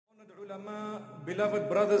ulama, beloved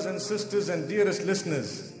brothers and sisters and dearest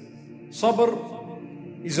listeners, sabr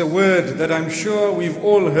is a word that I'm sure we've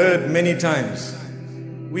all heard many times.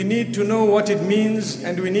 We need to know what it means,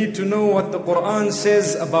 and we need to know what the Quran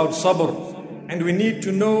says about sabr, and we need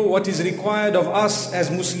to know what is required of us as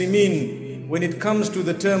Muslimin when it comes to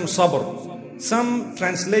the term sabr. Some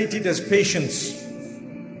translate it as patience,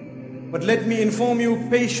 but let me inform you,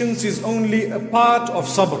 patience is only a part of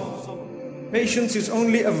sabr. Patience is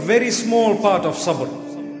only a very small part of sabr.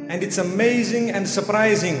 And it's amazing and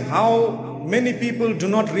surprising how many people do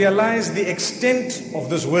not realize the extent of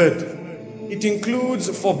this word. It includes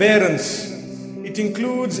forbearance, it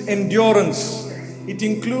includes endurance, it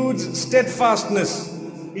includes steadfastness,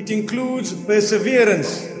 it includes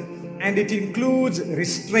perseverance, and it includes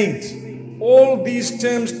restraint. All these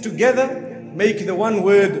terms together make the one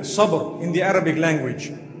word sabr in the Arabic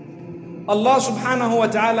language. Allah subhanahu wa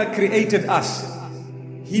ta'ala created us.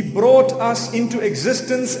 He brought us into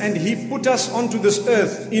existence and He put us onto this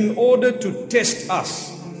earth in order to test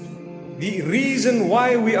us. The reason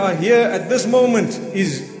why we are here at this moment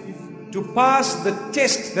is to pass the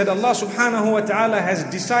test that Allah subhanahu wa ta'ala has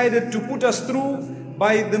decided to put us through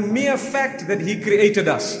by the mere fact that He created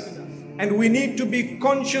us. And we need to be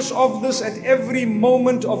conscious of this at every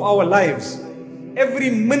moment of our lives.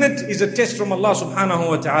 Every minute is a test from Allah subhanahu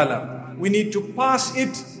wa ta'ala. We need to pass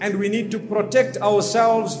it and we need to protect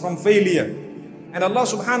ourselves from failure. And Allah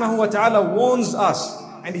subhanahu wa ta'ala warns us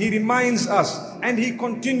and He reminds us and He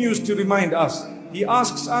continues to remind us. He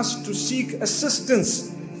asks us to seek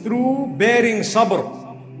assistance through bearing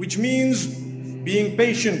sabr, which means being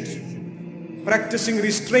patient, practicing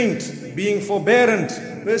restraint, being forbearant,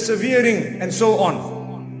 persevering, and so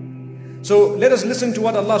on. So let us listen to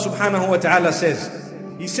what Allah subhanahu wa ta'ala says.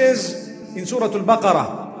 He says in Surah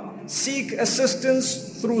Al-Baqarah, seek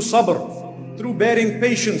assistance through sabr, through bearing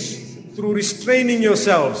patience, through restraining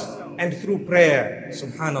yourselves, and through prayer.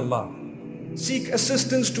 Subhanallah. Seek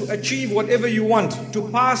assistance to achieve whatever you want, to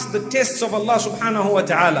pass the tests of Allah subhanahu wa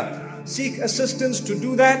ta'ala. Seek assistance to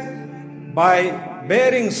do that by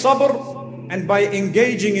bearing sabr and by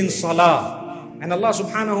engaging in salah. And Allah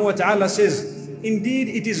subhanahu wa ta'ala says, indeed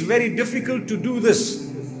it is very difficult to do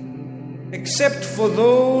this, except for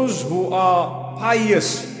those who are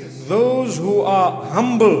pious, those who are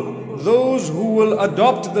humble, those who will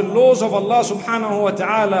adopt the laws of Allah subhanahu wa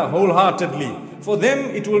ta'ala wholeheartedly. For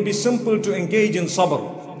them it will be simple to engage in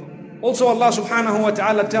sabr. Also Allah subhanahu wa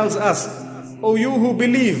ta'ala tells us, O you who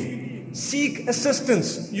believe, seek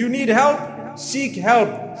assistance. You need help? Seek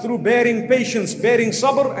help through bearing patience, bearing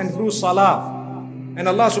sabr, and through salah. And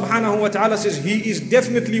Allah subhanahu wa ta'ala says He is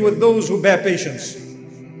definitely with those who bear patience.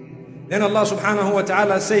 Then Allah subhanahu wa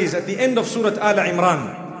ta'ala says at the end of Surah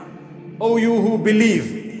Al-Imran, O you who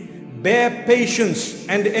believe, bear patience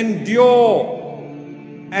and endure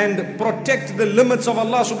and protect the limits of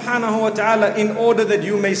Allah subhanahu wa ta'ala in order that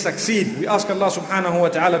you may succeed. We ask Allah subhanahu wa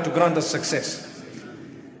ta'ala to grant us success.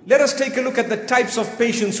 Let us take a look at the types of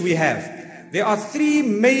patience we have. There are three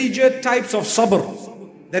major types of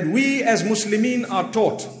sabr that we as Muslimin are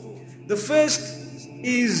taught. The first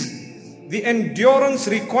is the endurance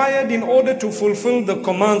required in order to fulfill the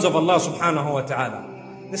commands of Allah subhanahu wa ta'ala.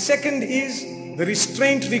 The second is the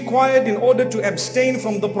restraint required in order to abstain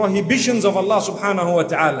from the prohibitions of Allah subhanahu wa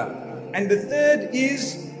ta'ala. And the third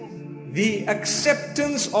is the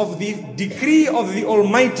acceptance of the decree of the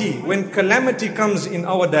Almighty when calamity comes in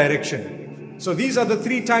our direction. So these are the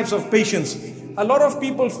three types of patience. A lot of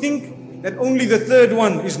people think that only the third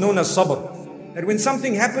one is known as sabr. That when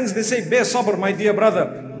something happens, they say, bear sabr, my dear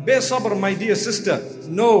brother. Bear sabr, my dear sister.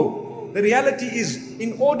 No. The reality is,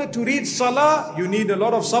 in order to read salah, you need a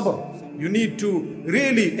lot of sabr. You need to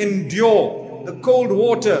really endure the cold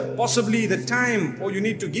water, possibly the time, or you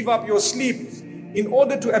need to give up your sleep. In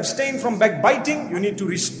order to abstain from backbiting, you need to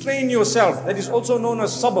restrain yourself. That is also known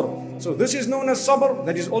as sabr. So this is known as sabr,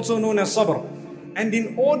 that is also known as sabr. And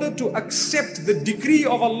in order to accept the decree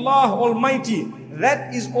of Allah Almighty,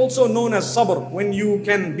 that is also known as sabr, when you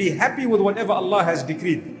can be happy with whatever Allah has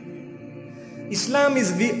decreed. Islam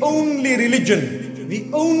is the only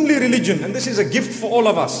religion, and this is a gift for all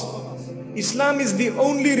of us. Islam is the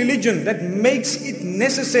only religion that makes it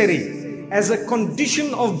necessary as a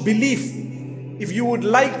condition of belief. If you would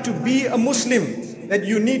like to be a Muslim, that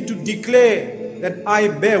you need to declare that I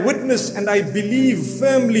bear witness and I believe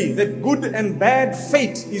firmly that good and bad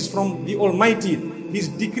fate is from the Almighty. His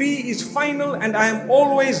decree is final and I am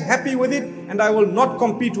always happy with it and I will not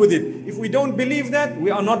compete with it. If we don't believe that,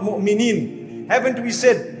 we are not mu'mineen. Haven't we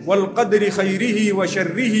said, وَالْقَدْرِ خَيْرِهِ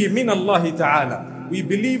وَشَرِّهِ مِنَ اللَّهِ تَعَالَى. We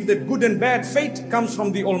believe that good and bad fate comes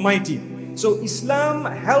from the Almighty. So Islam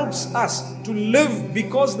helps us to live,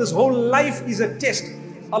 because this whole life is a test.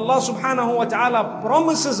 Allah subhanahu wa ta'ala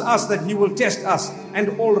promises us that He will test us.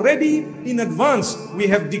 And already in advance, we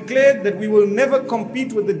have declared that we will never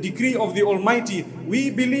compete with the decree of the Almighty. We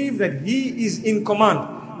believe that He is in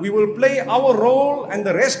command. We will play our role, and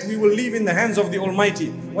the rest we will leave in the hands of the Almighty.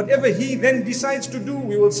 Whatever He then decides to do,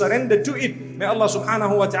 we will surrender to it. May Allah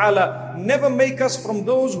subhanahu wa ta'ala never make us from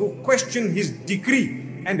those who question His decree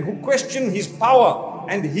and who question His power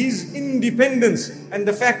and His independence and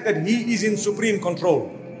the fact that He is in supreme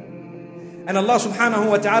control. And Allah subhanahu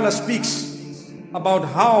wa ta'ala speaks about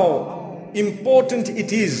how important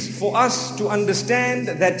it is for us to understand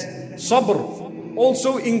that sabr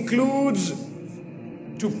also includes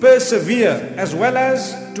to persevere as well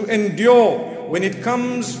as to endure when it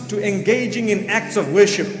comes to engaging in acts of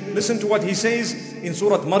worship. Listen to what He says in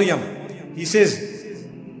Surah Maryam. He says,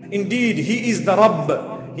 indeed, He is the Rabb.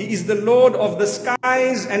 He is the Lord of the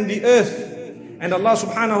skies and the earth. And Allah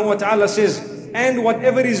subhanahu wa ta'ala says, and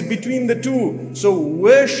whatever is between the two. So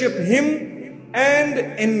worship Him and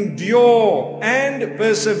endure and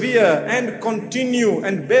persevere and continue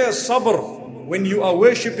and bear sabr when you are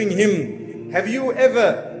worshipping Him. Have you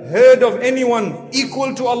ever heard of anyone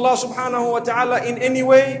equal to Allah subhanahu wa ta'ala in any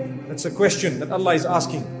way? That's a question that Allah is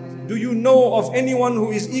asking. Do you know of anyone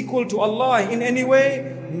who is equal to Allah in any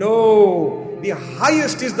way? No. The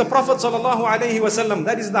highest is the Prophet sallallahu alaihi wasallam.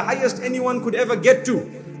 That is the highest anyone could ever get to.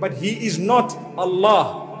 But he is not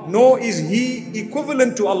Allah, nor is he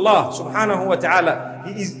equivalent to Allah subhanahu wa ta'ala.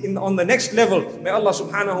 He is on the next level. May Allah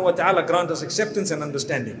subhanahu wa ta'ala grant us acceptance and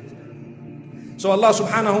understanding. So Allah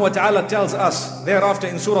subhanahu wa ta'ala tells us thereafter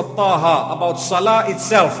in Surah Taha about salah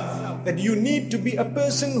itself, that you need to be a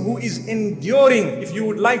person who is enduring if you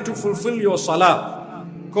would like to fulfill your salah.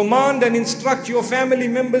 Command and instruct your family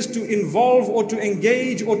members to involve or to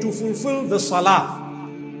engage or to fulfill the salah.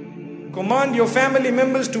 Command your family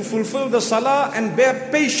members to fulfill the salah and bear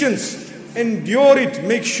patience. Endure it.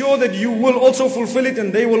 Make sure that you will also fulfill it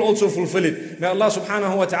and they will also fulfill it. May Allah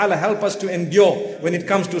subhanahu wa ta'ala help us to endure when it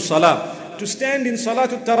comes to salah. To stand in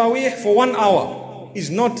Salatul Taraweeh for 1 hour is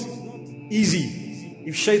not easy.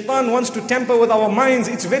 If shaitan wants to tamper with our minds,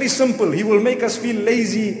 it's very simple. He will make us feel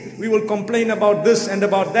lazy. We will complain about this and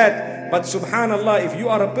about that. But subhanallah, if you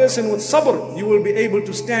are a person with sabr, you will be able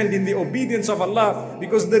to stand in the obedience of Allah,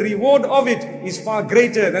 because the reward of it is far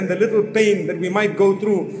greater than the little pain that we might go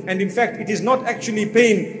through. And in fact, it is not actually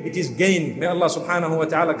pain, it is gain. May Allah subhanahu wa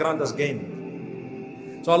ta'ala grant us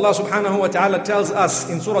gain. So Allah subhanahu wa ta'ala tells us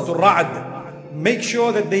in Surah Al-Ra'd, make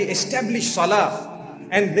sure that they establish salah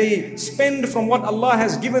and they spend from what Allah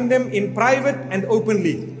has given them in private and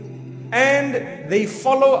openly. And they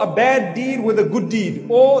follow a bad deed with a good deed,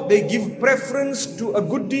 or they give preference to a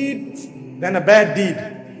good deed than a bad deed.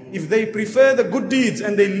 If they prefer the good deeds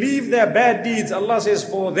and they leave their bad deeds, Allah says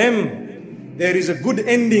for them there is a good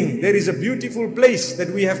ending, there is a beautiful place that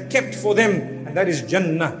we have kept for them, and that is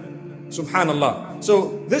Jannah. Subhanallah.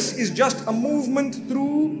 So this is just a movement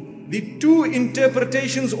through the two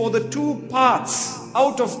interpretations or the two parts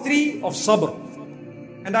out of 3 of sabr.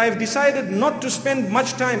 And I have decided not to spend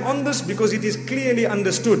much time on this, because it is clearly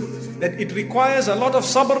understood that it requires a lot of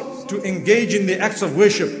sabr to engage in the acts of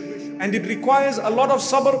worship. And it requires a lot of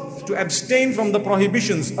sabr to abstain from the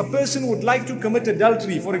prohibitions. A person would like to commit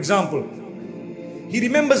adultery, for example. He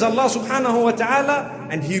remembers Allah subhanahu wa ta'ala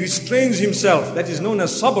and he restrains himself. That is known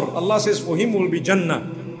as sabr. Allah says for him will be Jannah.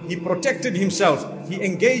 He protected himself. He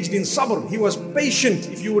engaged in sabr. He was patient,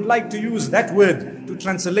 if you would like to use that word to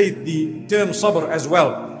translate the term sabr as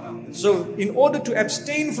well. So in order to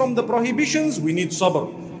abstain from the prohibitions, we need sabr.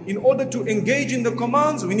 In order to engage in the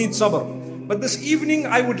commands, we need sabr. But this evening,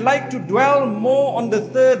 I would like to dwell more on the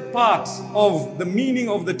third part of the meaning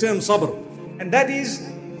of the term sabr. And that is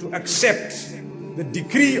to accept the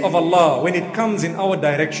decree of Allah when it comes in our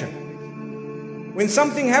direction. When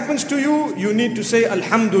something happens to you, you need to say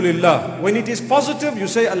Alhamdulillah. When it is positive, you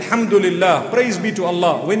say Alhamdulillah, praise be to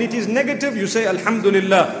Allah. When it is negative, you say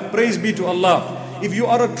Alhamdulillah, praise be to Allah. If you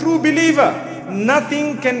are a true believer,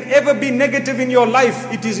 nothing can ever be negative in your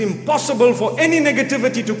life. It is impossible for any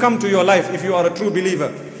negativity to come to your life if you are a true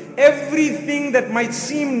believer. Everything that might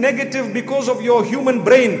seem negative because of your human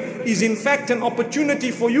brain is in fact an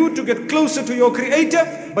opportunity for you to get closer to your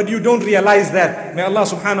Creator, but you don't realize that. May Allah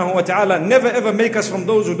subhanahu wa ta'ala never ever make us from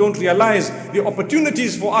those who don't realize the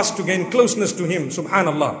opportunities for us to gain closeness to Him.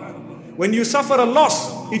 Subhanallah. When you suffer a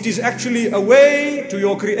loss, it is actually a way to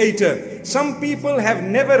your Creator. Some people have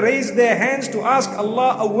never raised their hands to ask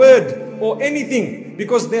Allah a word or anything,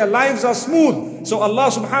 because their lives are smooth. So Allah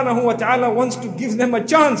subhanahu wa ta'ala wants to give them a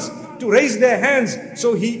chance to raise their hands.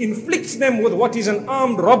 So He inflicts them with what is an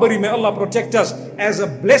armed robbery, may Allah protect us, as a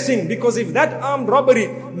blessing. Because if that armed robbery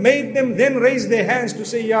made them then raise their hands to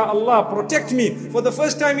say, Ya Allah, protect me, for the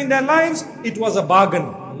first time in their lives, it was a bargain.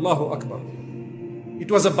 Allahu Akbar. It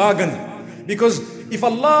was a bargain. Because if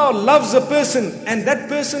Allah loves a person and that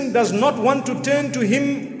person does not want to turn to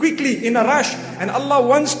Him quickly in a rush, and Allah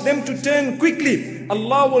wants them to turn quickly,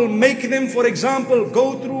 Allah will make them, for example,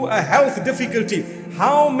 go through a health difficulty.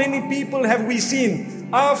 How many people have we seen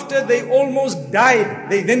after they almost died,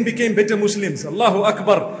 they then became better Muslims? Allahu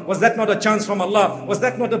Akbar. Was that not a chance from Allah? Was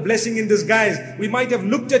that not a blessing in disguise? We might have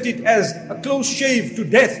looked at it as a close shave to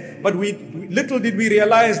death, but little did we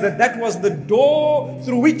realize that that was the door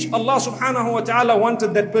through which Allah subhanahu wa ta'ala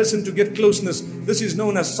wanted that person to get closeness. This is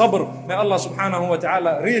known as sabr. May Allah subhanahu wa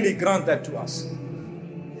ta'ala really grant that to us.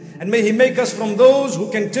 And may He make us from those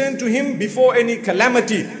who can turn to Him before any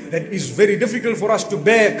calamity that is very difficult for us to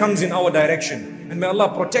bear comes in our direction. And may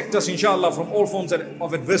Allah protect us, inshallah, from all forms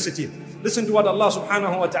of adversity. Listen to what Allah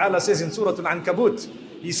subhanahu wa ta'ala says in Surah Al-Ankabut.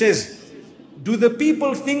 He says, do the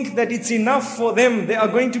people think that it's enough for them? They are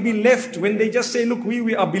going to be left when they just say, look,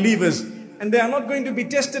 we are believers, and they are not going to be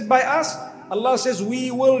tested by us? Allah says,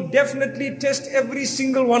 we will definitely test every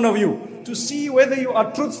single one of you to see whether you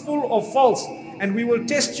are truthful or false. And we will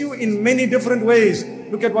test you in many different ways.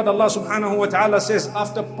 Look at what Allah subhanahu wa ta'ala says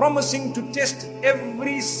after promising to test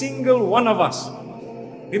every single one of us.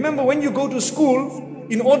 Remember, when you go to school,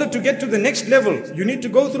 in order to get to the next level, you need to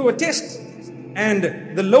go through a test.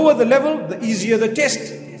 And the lower the level, the easier the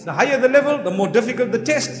test. The higher the level, the more difficult the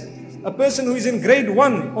test. A person who is in grade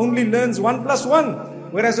 1 only learns 1 plus 1.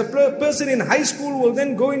 Whereas a person in high school will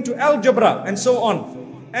then go into algebra and so on.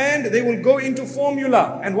 And they will go into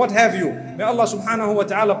formula and what have you. May Allah subhanahu wa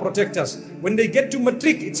ta'ala protect us. When they get to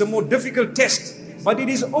matric, it's a more difficult test. But it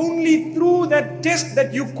is only through that test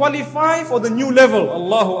that you qualify for the new level.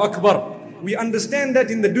 Allahu Akbar. We understand that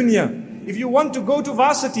in the dunya. If you want to go to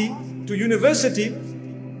varsity, to university,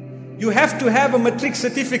 you have to have a matric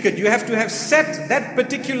certificate. You have to have set that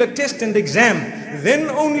particular test and exam. Then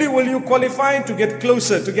only will you qualify to get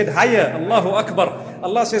closer, to get higher. Allahu Akbar.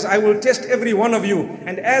 Allah says, I will test every one of you.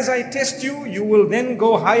 And as I test you, you will then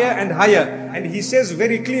go higher and higher. And He says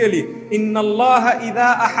very clearly, Inna Allah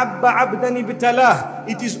idha ahabba abdan ibtalah.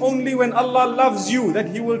 It is only when Allah loves you that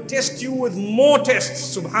He will test you with more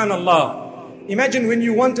tests. Subhanallah. Imagine when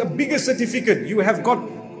you want a bigger certificate, you have got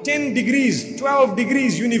 10 degrees, 12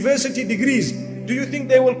 degrees, university degrees. Do you think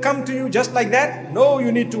they will come to you just like that? No,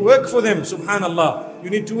 you need to work for them, subhanallah. You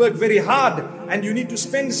need to work very hard, and you need to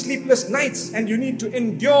spend sleepless nights, and you need to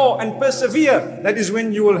endure and persevere. That is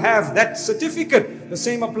when you will have that certificate. The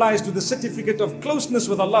same applies to the certificate of closeness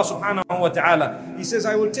with Allah subhanahu wa ta'ala. He says,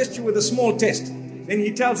 I will test you with a small test. Then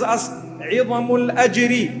He tells us, عِظَمُ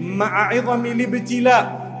الْأَجْرِ مَعَ عِظَمِ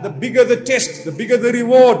الْإِبْتِلَاءِ. The bigger the test, the bigger the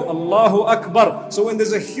reward. Allahu Akbar. So when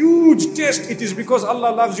there's a huge test, it is because Allah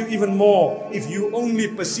loves you even more. If you only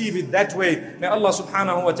perceive it that way, may Allah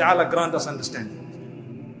subhanahu wa ta'ala grant us understanding.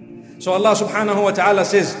 So Allah subhanahu wa ta'ala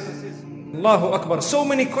says, Allahu Akbar. So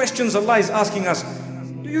many questions Allah is asking us.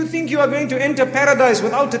 Do you think you are going to enter paradise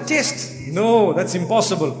without a test? No, that's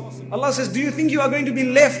impossible. Allah says, do you think you are going to be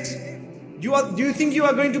left? Do you think you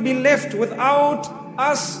are going to be left without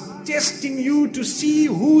us testing you to see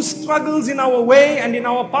who struggles in our way and in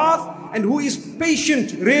our path, and who is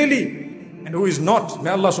patient really and who is not?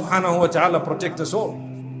 May Allah subhanahu wa ta'ala protect us all.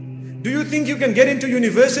 Do you think you can get into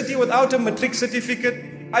university without a matric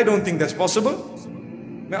certificate? I don't think that's possible.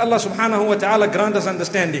 May Allah subhanahu wa ta'ala grant us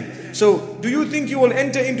understanding. So, do you think you will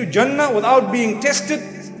enter into Jannah without being tested?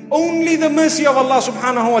 Only the mercy of Allah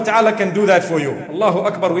subhanahu wa ta'ala can do that for you. Allahu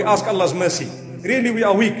Akbar. We ask Allah's mercy. Really, we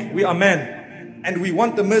are weak. We are man. And we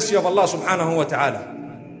want the mercy of Allah subhanahu wa ta'ala.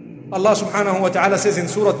 Allah subhanahu wa ta'ala says in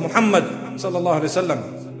Surah Muhammad sallallahu alayhi wa sallam,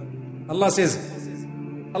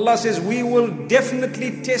 Allah says, we will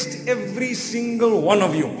definitely test every single one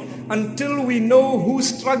of you until we know who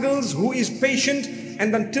struggles, who is patient,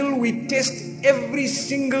 and until we test every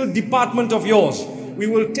single department of yours. We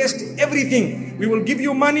will test everything. We will give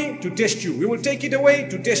you money to test you. We will take it away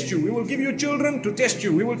to test you. We will give you children to test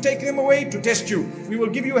you. We will take them away to test you. We will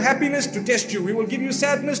give you happiness to test you. We will give you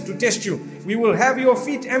sadness to test you. We will have your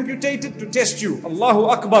feet amputated to test you. Allahu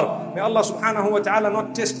Akbar. May Allah subhanahu wa ta'ala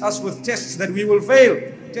not test us with tests that we will fail.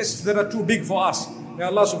 Tests that are too big for us. May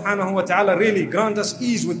Allah subhanahu wa ta'ala really grant us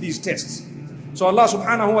ease with these tests. So Allah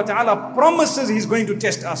subhanahu wa ta'ala promises He's going to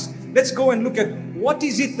test us. Let's go and look at what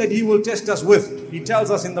is it that He will test us with. He tells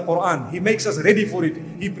us in the Quran. He makes us ready for it.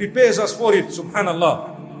 He prepares us for it.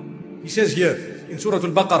 Subhanallah. He says here, in Surah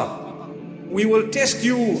Al-Baqarah. We will test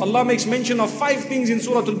you. Allah makes mention of 5 things in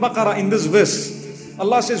Surah Al-Baqarah in this verse.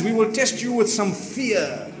 Allah says, we will test you with some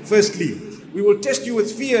fear. Firstly, we will test you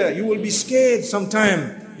with fear. You will be scared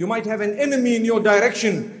sometime. You might have an enemy in your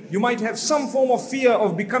direction. You might have some form of fear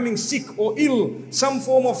of becoming sick or ill, some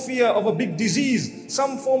form of fear of a big disease,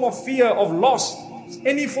 some form of fear of loss,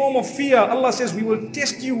 any form of fear. Allah says we will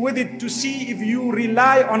test you with it to see if you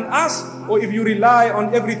rely on us or if you rely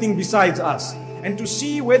on everything besides us, and to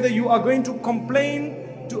see whether you are going to complain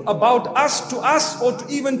about us to us or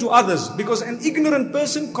even to others. Because an ignorant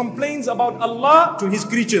person complains about Allah to his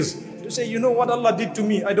creatures, to say, you know what Allah did to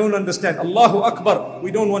me, I don't understand. Allahu Akbar.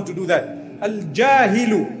 We don't want to do that.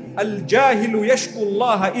 Al-jahilu yashku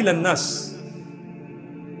Allah ila nas.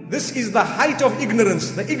 This is the height of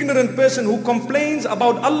ignorance. The ignorant person who complains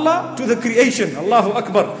about Allah to the creation. Allahu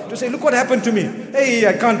Akbar. To say, look what happened to me. Hey,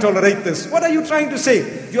 I can't tolerate this. What are you trying to say?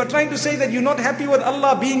 You are trying to say that you're not happy with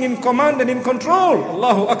Allah being in command and in control.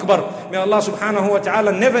 Allahu Akbar. May Allah subhanahu wa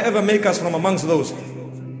ta'ala never ever make us from amongst those.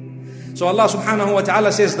 So Allah subhanahu wa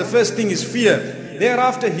ta'ala says the first thing is fear.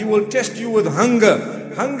 Thereafter He will test you with hunger.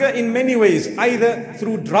 Hunger in many ways, either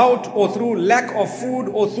through drought or through lack of food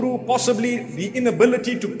or through possibly the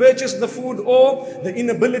inability to purchase the food or the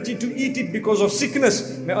inability to eat it because of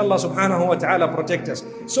sickness. May Allah subhanahu wa ta'ala protect us.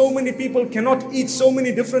 So many people cannot eat so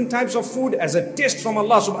many different types of food as a test from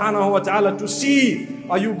Allah subhanahu wa ta'ala to see,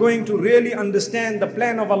 are you going to really understand the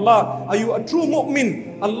plan of Allah? Are you a true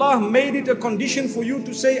mu'min? Allah made it a condition for you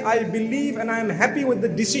to say, I believe and I am happy with the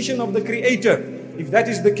decision of the Creator. If that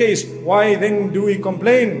is the case, why then do we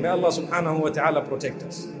complain? May Allah subhanahu wa ta'ala protect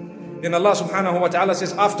us. Then Allah subhanahu wa ta'ala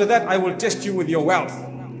says, after that I will test you with your wealth.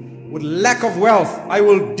 With lack of wealth, I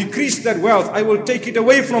will decrease that wealth. I will take it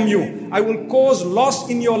away from you. I will cause loss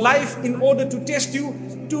in your life in order to test you,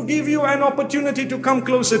 to give you an opportunity to come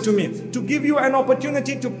closer to me, to give you an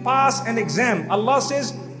opportunity to pass an exam. Allah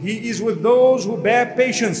says He is with those who bear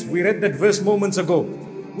patience. We read that verse moments ago.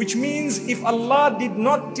 Which means if Allah did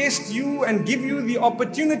not test you and give you the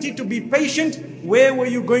opportunity to be patient, where were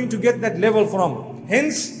you going to get that level from?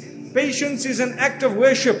 Hence, patience is an act of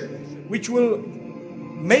worship which will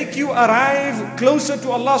make you arrive closer to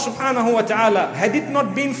Allah subhanahu wa ta'ala. Had it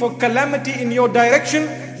not been for calamity in your direction,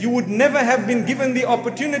 you would never have been given the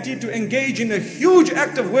opportunity to engage in a huge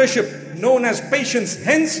act of worship known as patience.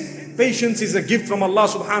 Hence, patience is a gift from Allah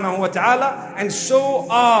subhanahu wa ta'ala, and so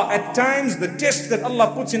are at times the tests that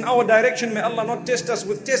Allah puts in our direction. May Allah not test us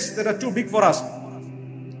with tests that are too big for us.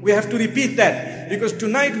 We have to repeat that, because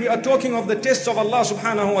tonight we are talking of the tests of Allah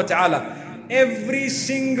subhanahu wa ta'ala. Every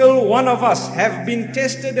single one of us have been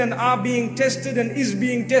tested and are being tested and is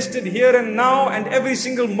being tested here and now and every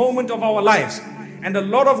single moment of our lives. And a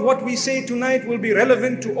lot of what we say tonight will be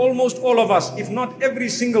relevant to almost all of us, if not every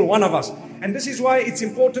single one of us. And this is why it's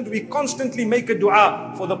important we constantly make a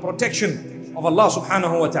dua for the protection of Allah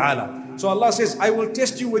subhanahu wa ta'ala. So Allah says, I will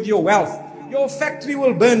test you with your wealth. Your factory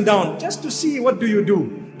will burn down just to see what do you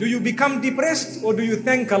do. Do you become depressed or do you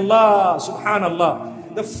thank Allah subhanallah?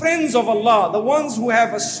 The friends of Allah, the ones who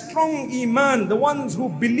have a strong iman, the ones who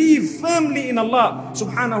believe firmly in Allah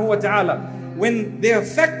subhanahu wa ta'ala, when their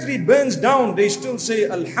factory burns down, they still say,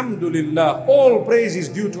 Alhamdulillah, all praise is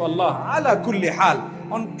due to Allah. Ala kulli hal.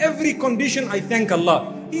 On every condition, I thank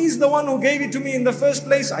Allah. He is the one who gave it to me in the first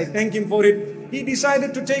place. I thank Him for it. He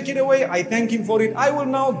decided to take it away. I thank Him for it. I will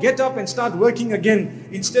now get up and start working again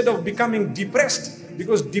instead of becoming depressed.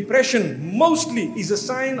 Because depression mostly is a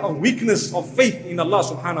sign of weakness of faith in Allah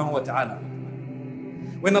subhanahu wa ta'ala.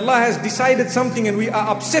 When Allah has decided something and we are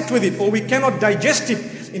upset with it or we cannot digest it,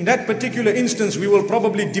 in that particular instance, we will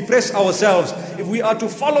probably depress ourselves. If we are to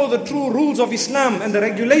follow the true rules of Islam and the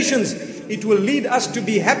regulations, it will lead us to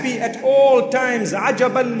be happy at all times.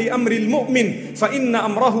 عَجَبًا لِأَمْرِ الْمُؤْمِنِ فَإِنَّ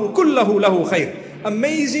أَمْرَهُ كُلَّهُ لَهُ خَيْرٌ.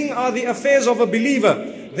 Amazing are the affairs of a believer.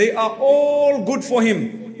 They are all good for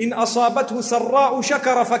him. إِنْ أَصَابَتْهُ سَرَّاءُ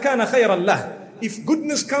شَكَرَ فَكَانَ خَيْرًا لَهُ. If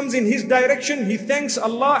goodness comes in his direction, he thanks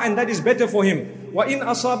Allah and that is better for him. وَإِنْ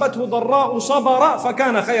أَصَابَتْهُ ضَرَّاءُ صَبَرَ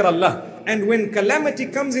فَكَانَ خَيْرًا لَهُ. And when calamity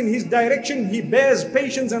comes in his direction, he bears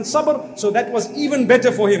patience and sabr, so that was even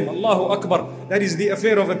better for him. Allahu Akbar. That is the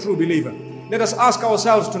affair of a true believer. Let us ask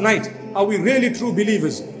ourselves tonight, are we really true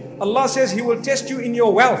believers? Allah says He will test you in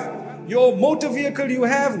your wealth. Your motor vehicle you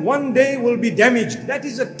have one day will be damaged. That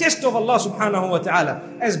is a test of Allah subhanahu wa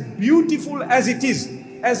ta'ala. As beautiful as it is,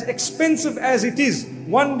 as expensive as it is,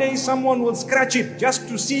 one day someone will scratch it just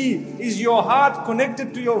to see, is your heart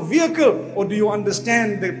connected to your vehicle, or do you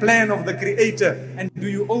understand the plan of the Creator, and do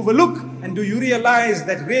you overlook and do you realize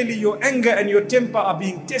that really your anger and your temper are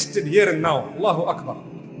being tested here and now? Allahu Akbar.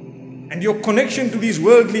 and your connection to these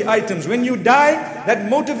worldly items. When you die, that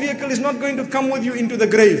motor vehicle is not going to come with you into the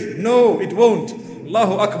grave. No, it won't.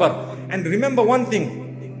 Allahu Akbar. And remember one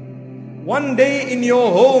thing. One day in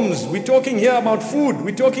your homes, we're talking here about food,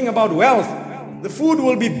 we're talking about wealth. The food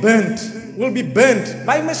will be burnt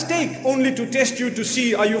by mistake, only to test you to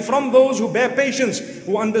see, are you from those who bear patience,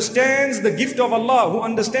 who understands the gift of Allah, who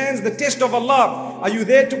understands the test of Allah? Are you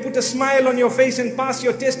there to put a smile on your face and pass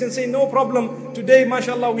your test and say, no problem, today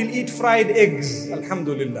mashallah we'll eat fried eggs,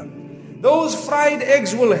 alhamdulillah. Those fried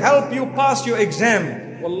eggs will help you pass your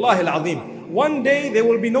exam, wallahi al-azim. One day there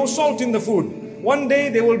will be no salt in the food. One day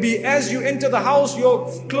there will be, as you enter the house, your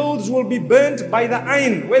clothes will be burnt by the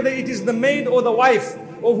iron, whether it is the maid or the wife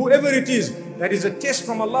or whoever it is. That is a test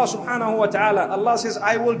from Allah subhanahu wa ta'ala. Allah says,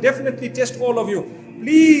 I will definitely test all of you.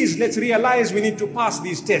 Please, let's realize we need to pass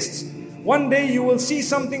these tests. One day you will see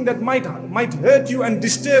something that might hurt you and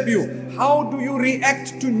disturb you. How do you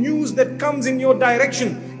react to news that comes in your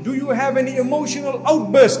direction? Do you have any emotional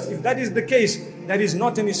outburst? If that is the case, that is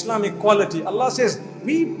not an Islamic quality. Allah says,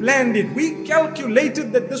 we planned it. We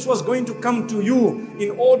calculated that this was going to come to you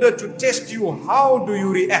in order to test you. How do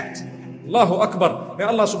you react? Allahu Akbar. May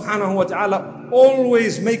Allah subhanahu wa ta'ala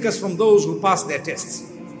always make us from those who pass their tests.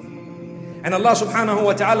 And Allah subhanahu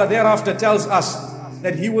wa ta'ala thereafter tells us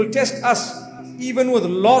that He will test us even with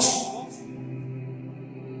loss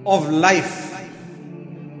of life.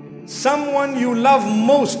 Someone you love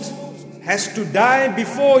most has to die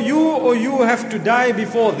before you, or you have to die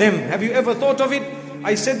before them. Have you ever thought of it?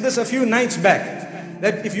 I said this a few nights back,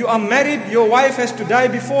 that if you are married, your wife has to die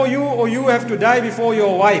before you, or you have to die before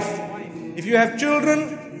your wife. If you have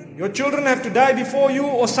children, your children have to die before you,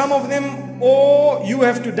 or some of them, or you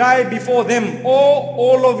have to die before them, or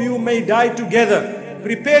all of you may die together.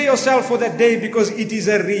 Prepare yourself for that day, because it is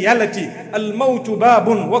a reality. Al-mawtu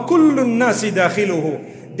babun wa kullu nasi dakhiluhu.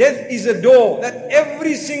 Death is a door that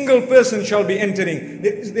every single person shall be entering.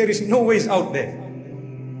 There is no ways out there.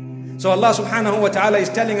 So Allah subhanahu wa ta'ala is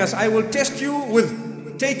telling us, I will test you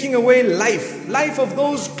with taking away life of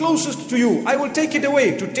those closest to you. I will take it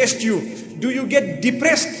away to test you. Do you get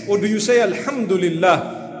depressed, or do you say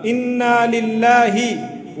Alhamdulillah, Inna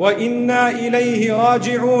lillahi wa inna ilayhi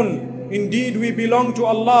raji'un? Indeed we belong to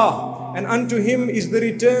Allah, and unto Him is the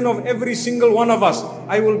return of every single one of us.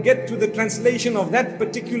 I will get to the translation of that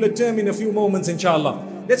particular term in a few moments,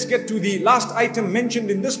 inshallah. Let's get to the last item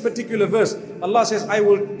mentioned in this particular verse. Allah says, I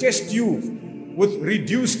will test you with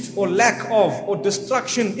reduced or lack of or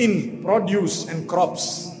destruction in produce and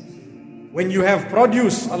crops. When you have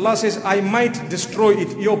produce, Allah says, I might destroy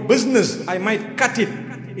it. Your business, I might cut it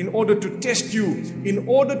in order to test you, in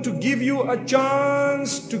order to give you a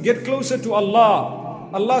chance to get closer to Allah.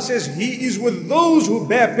 Allah says He is with those who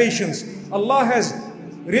bear patience. Allah has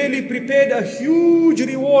really prepared a huge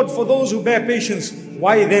reward for those who bear patience.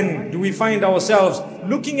 Why then do we find ourselves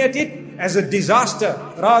looking at it as a disaster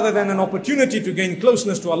rather than an opportunity to gain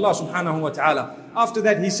closeness to Allah subhanahu wa ta'ala? After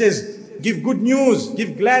that He says, give good news,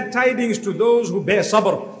 give glad tidings to those who bear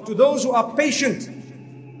sabr, to those who are patient,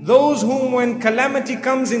 those whom when calamity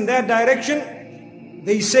comes in their direction,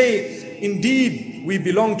 they say, indeed we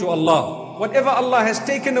belong to Allah. Whatever Allah has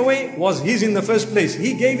taken away was His in the first place.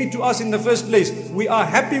 He gave it to us in the first place. We are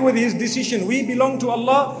happy with His decision. We belong to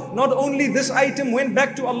Allah. Not only this item went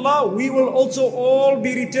back to Allah, we will also all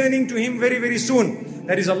be returning to Him very, very soon.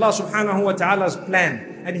 That is Allah subhanahu wa ta'ala's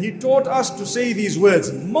plan. And He taught us to say these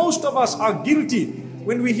words. Most of us are guilty.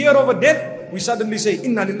 When we hear of a death, we suddenly say,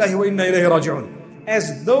 Inna lillahi wa inna ilayhi raji'un.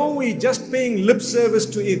 As though we're just paying lip service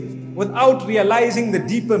to it without realizing the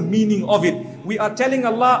deeper meaning of it. We are telling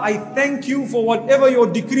Allah, I thank you for whatever your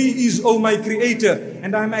decree is, O my Creator.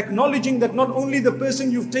 And I'm acknowledging that not only the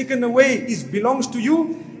person you've taken away belongs to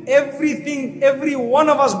you, everything, every one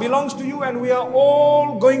of us belongs to you, and we are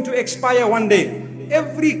all going to expire one day.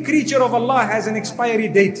 Every creature of Allah has an expiry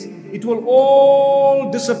date. It will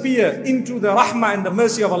all disappear into the rahmah and the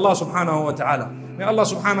mercy of Allah subhanahu wa ta'ala. May Allah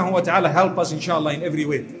subhanahu wa ta'ala help us inshallah in every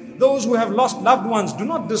way. Those who have lost loved ones, do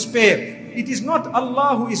not despair. It is not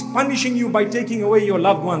Allah who is punishing you by taking away your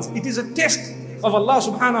loved ones. It is a test of Allah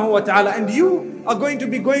subhanahu wa ta'ala, and you are going to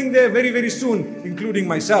be going there very, very soon, including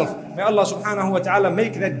myself. May Allah subhanahu wa ta'ala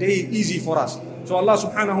make that day easy for us. So Allah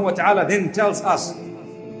subhanahu wa ta'ala then tells us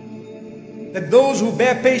that those who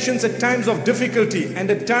bear patience at times of difficulty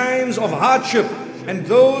and at times of hardship, and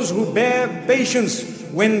those who bear patience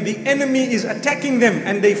when the enemy is attacking them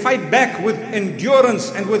and they fight back with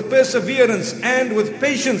endurance and with perseverance and with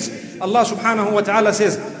patience, Allah subhanahu wa ta'ala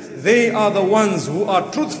says, they are the ones who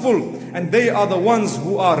are truthful, and they are the ones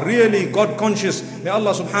who are really God conscious. May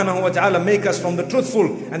Allah subhanahu wa ta'ala make us from the truthful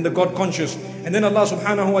and the God conscious. And then Allah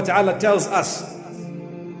subhanahu wa ta'ala tells us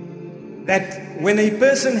that when a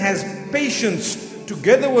person has patience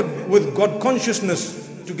together with God consciousness,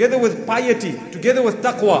 together with piety, together with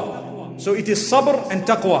taqwa, so it is sabr and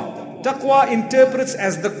taqwa. Taqwa interprets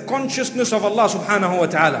as the consciousness of Allah subhanahu wa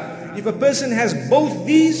ta'ala. If a person has both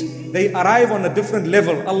these, they arrive on a different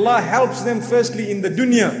level. Allah helps them firstly in the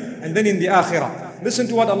dunya and then in the akhirah. Listen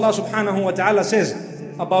to what Allah subhanahu wa ta'ala says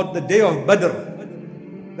about the day of Badr.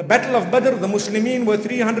 The battle of Badr, the Muslimin were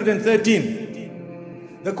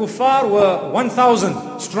 313. The kuffar were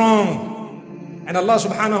 1,000 strong. And Allah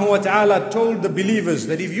subhanahu wa ta'ala told the believers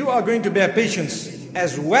that if you are going to bear patience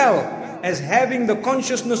as well as having the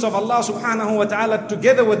consciousness of Allah subhanahu wa ta'ala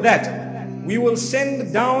together with that, we will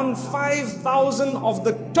send down 5,000 of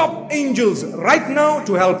the top angels right now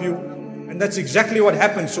to help you. And that's exactly what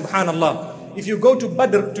happened, subhanallah. If you go to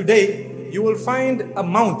Badr today, you will find a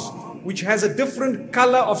mount which has a different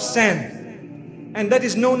color of sand. And that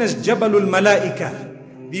is known as Jabalul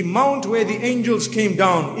Malaika, the mount where the angels came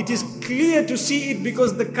down. It is clear to see it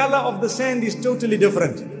because the color of the sand is totally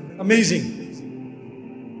different. Amazing.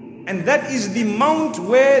 And that is the mount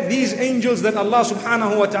where these angels that Allah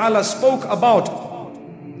subhanahu wa ta'ala spoke about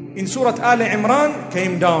in Surah Al Imran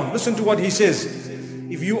came down. Listen to what He says.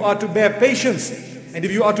 If you are to bear patience and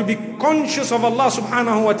if you are to be conscious of Allah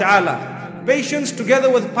subhanahu wa ta'ala, patience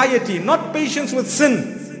together with piety, not patience with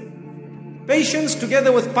sin, patience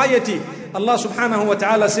together with piety, Allah subhanahu wa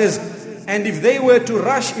ta'ala says, and if they were to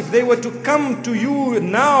rush, if they were to come to you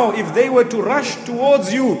now, if they were to rush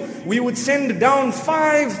towards you, we would send down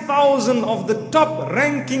 5,000 of the top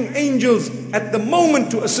ranking angels at the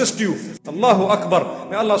moment to assist you. Allahu Akbar.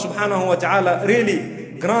 May Allah subhanahu wa ta'ala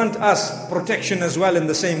really grant us protection as well in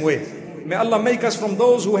the same way. May Allah make us from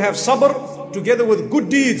those who have sabr together with good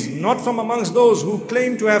deeds, not from amongst those who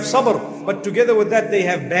claim to have sabr, but together with that they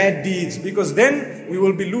have bad deeds, because then we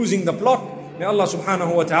will be losing the plot. May Allah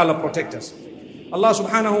subhanahu wa ta'ala protect us. Allah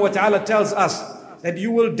subhanahu wa ta'ala tells us that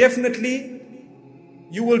you will definitely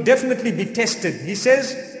be tested. He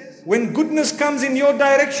says, when goodness comes in your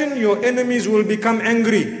direction, your enemies will become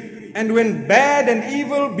angry. And when bad and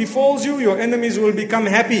evil befalls you, your enemies will become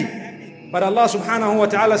happy. But Allah subhanahu wa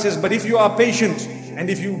ta'ala says, but if you are patient and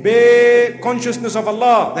if you bear consciousness of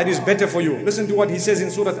Allah, that is better for you. Listen to what He says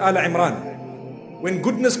in Surah Al Imran. When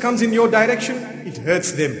goodness comes in your direction, it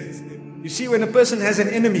hurts them. You see, when a person has an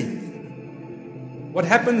enemy, what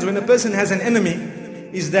happens when a person has an enemy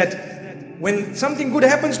is that when something good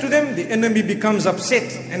happens to them, the enemy becomes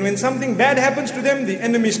upset. And when something bad happens to them, the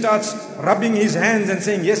enemy starts rubbing his hands and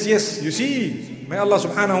saying, yes, yes, you see. May Allah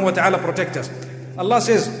subhanahu wa ta'ala protect us. Allah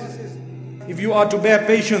says, if you are to bear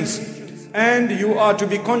patience and you are to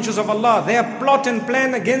be conscious of Allah, their plot and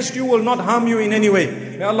plan against you will not harm you in any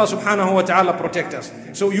way. May Allah subhanahu wa ta'ala protect us.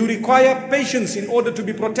 So you require patience in order to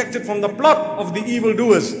be protected from the plot of the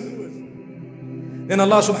evildoers. Then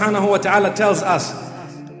Allah subhanahu wa ta'ala tells us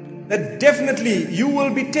that definitely you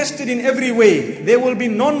will be tested in every way. There will be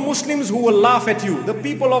non-Muslims who will laugh at you. The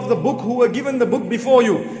people of the book who were given the book before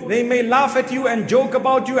you, they may laugh at you and joke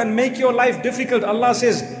about you and make your life difficult. Allah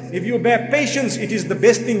says, if you bear patience, it is the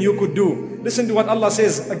best thing you could do. Listen to what Allah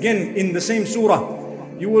says again in the same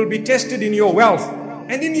surah. You will be tested in your wealth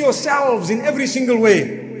and in yourselves in every single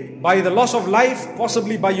way. By the loss of life,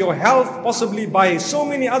 possibly by your health, possibly by so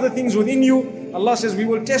many other things within you. Allah says, we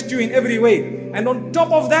will test you in every way. And on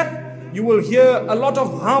top of that, you will hear a lot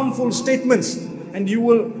of harmful statements, and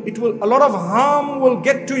a lot of harm will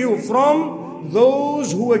get to you from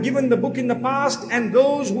those who were given the book in the past and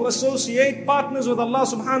those who associate partners with Allah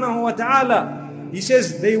subhanahu wa ta'ala. He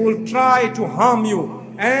says they will try to harm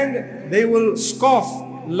you and they will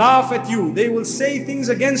scoff, laugh at you, they will say things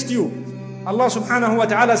against you. Allah subhanahu wa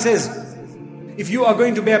ta'ala says, if you are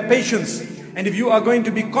going to bear patience and if you are going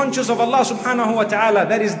to be conscious of Allah subhanahu wa ta'ala,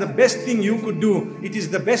 that is the best thing you could do. It is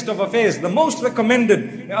the best of affairs, the most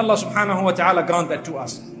recommended. May Allah subhanahu wa ta'ala grant that to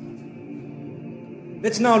us.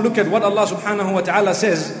 Let's now look at what Allah subhanahu wa ta'ala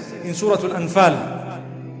says in Surah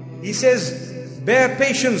Al-Anfal. He says, bear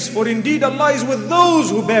patience, for indeed Allah is with those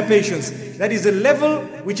who bear patience. That is a level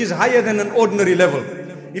which is higher than an ordinary level.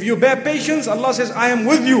 If you bear patience, Allah says, I am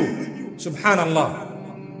with you. Subhanallah.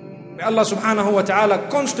 May Allah subhanahu wa ta'ala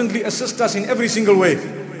constantly assist us in every single way.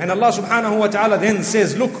 And Allah subhanahu wa ta'ala then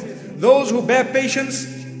says, look, those who bear patience,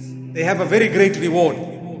 they have a very great reward.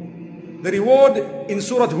 The reward in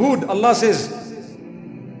Surah Hud, Allah says,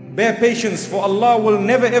 bear patience, for Allah will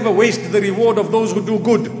never ever waste the reward of those who do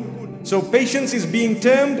good. So patience is being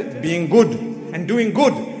termed being good and doing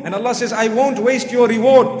good. And Allah says, I won't waste your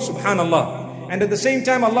reward. Subhanallah. And at the same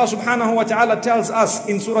time, Allah subhanahu wa ta'ala tells us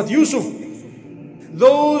in Surah Yusuf,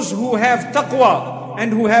 those who have taqwa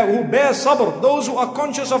and who bear sabr, those who are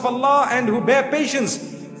conscious of Allah and who bear patience,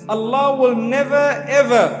 Allah will never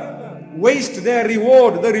ever waste their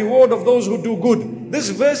reward, the reward of those who do good. This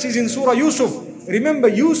verse is in Surah Yusuf. Remember,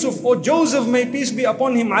 Yusuf, or Joseph, may peace be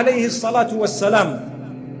upon him, alayhi salatu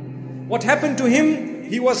wassalam. What happened to him?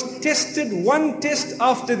 He was tested, one test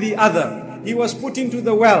after the other. He was put into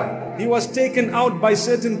the well. He was taken out by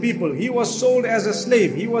certain people. He was sold as a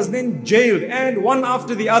slave. He was then jailed, and one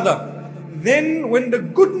after the other. Then when the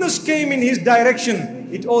goodness came in his direction,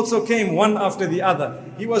 it also came one after the other.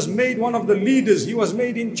 He was made one of the leaders. He was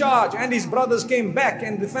made in charge, and his brothers came back,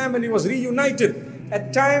 and the family was reunited.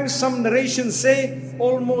 At times, some narrations say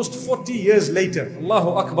almost 40 years later. Allahu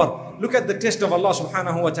Akbar. Look at the test of Allah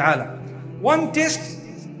subhanahu wa ta'ala. One test,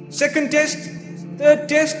 second test, third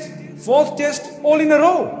test, fourth test, all in a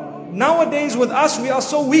row. Nowadays with us, we are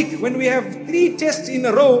so weak. When we have 3 tests in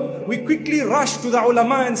a row, we quickly rush to the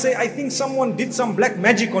ulama and say, I think someone did some black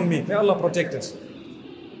magic on me. May Allah protect us.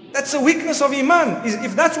 That's a weakness of iman.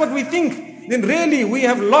 If that's what we think, then really we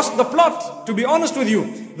have lost the plot, to be honest with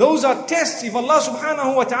you. Those are tests. If Allah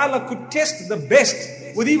subhanahu wa ta'ala could test the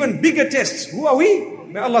best with even bigger tests, who are we?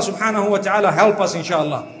 May Allah subhanahu wa ta'ala help us,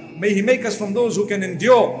 inshallah. May He make us from those who can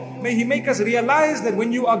endure. May He make us realize that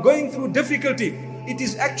when you are going through difficulty, it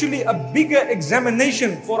is actually a bigger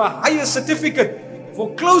examination for a higher certificate,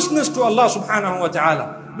 for closeness to Allah subhanahu wa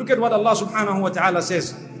ta'ala. Look at what Allah subhanahu wa ta'ala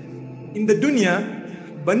says. In the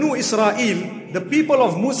dunya, Banu Israel, the people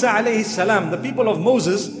of Musa alayhi salam, the people of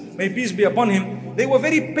Moses, may peace be upon him, they were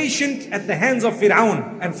very patient at the hands of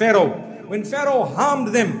Fir'aun and Pharaoh. When Pharaoh harmed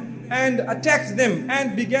them and attacked them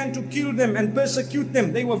and began to kill them and persecute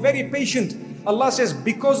them, they were very patient. Allah says,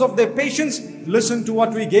 because of their patience, listen to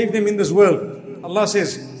what we gave them in this world. Allah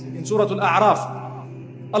says in Surah Al-A'raf,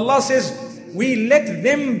 Allah says, we let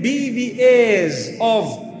them be the heirs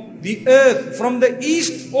of the earth from the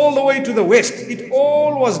east all the way to the west. It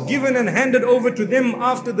all was given and handed over to them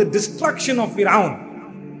after the destruction of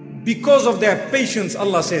Fir'aun. Because of their patience,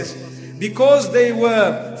 Allah says. Because they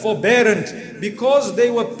were forbearant, because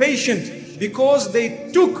they were patient, because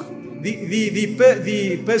they took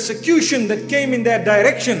the persecution that came in their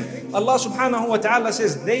direction. Allah subhanahu wa ta'ala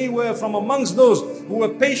says they were from amongst those who were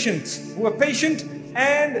patient,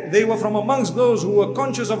 and they were from amongst those who were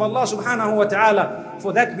conscious of Allah subhanahu wa ta'ala.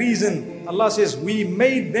 For that reason, Allah says, we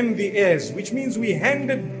made them the heirs, which means we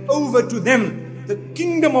handed over to them the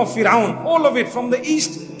kingdom of Fir'aun. All of it from the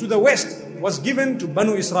east to the west was given to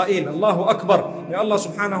Banu Israel. Allahu Akbar. May Allah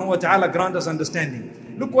subhanahu wa ta'ala grant us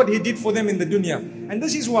understanding. Look what He did for them in the dunya. And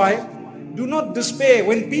this is why, do not despair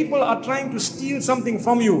when people are trying to steal something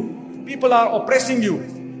from you. People are oppressing you.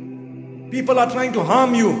 People are trying to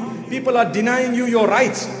harm you. People are denying you your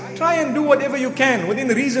rights. Try and do whatever you can within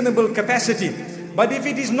reasonable capacity. But if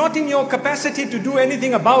it is not in your capacity to do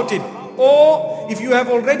anything about it, or if you have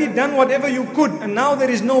already done whatever you could and now there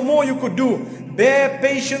is no more you could do, bear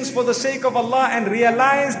patience for the sake of Allah and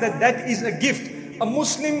realize that that is a gift. A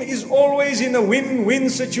Muslim is always in a win-win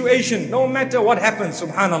situation, no matter what happens,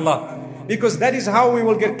 subhanallah. Because that is how we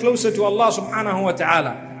will get closer to Allah subhanahu wa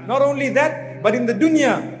ta'ala. Not only that, but in the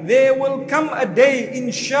dunya, there will come a day,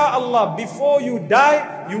 insha'Allah, before you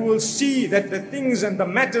die, you will see that the things and the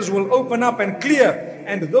matters will open up and clear.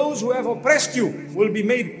 And those who have oppressed you will be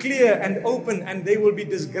made clear and open, and they will be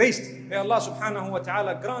disgraced. May Allah subhanahu wa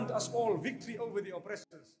ta'ala grant us all victory over the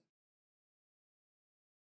oppressors.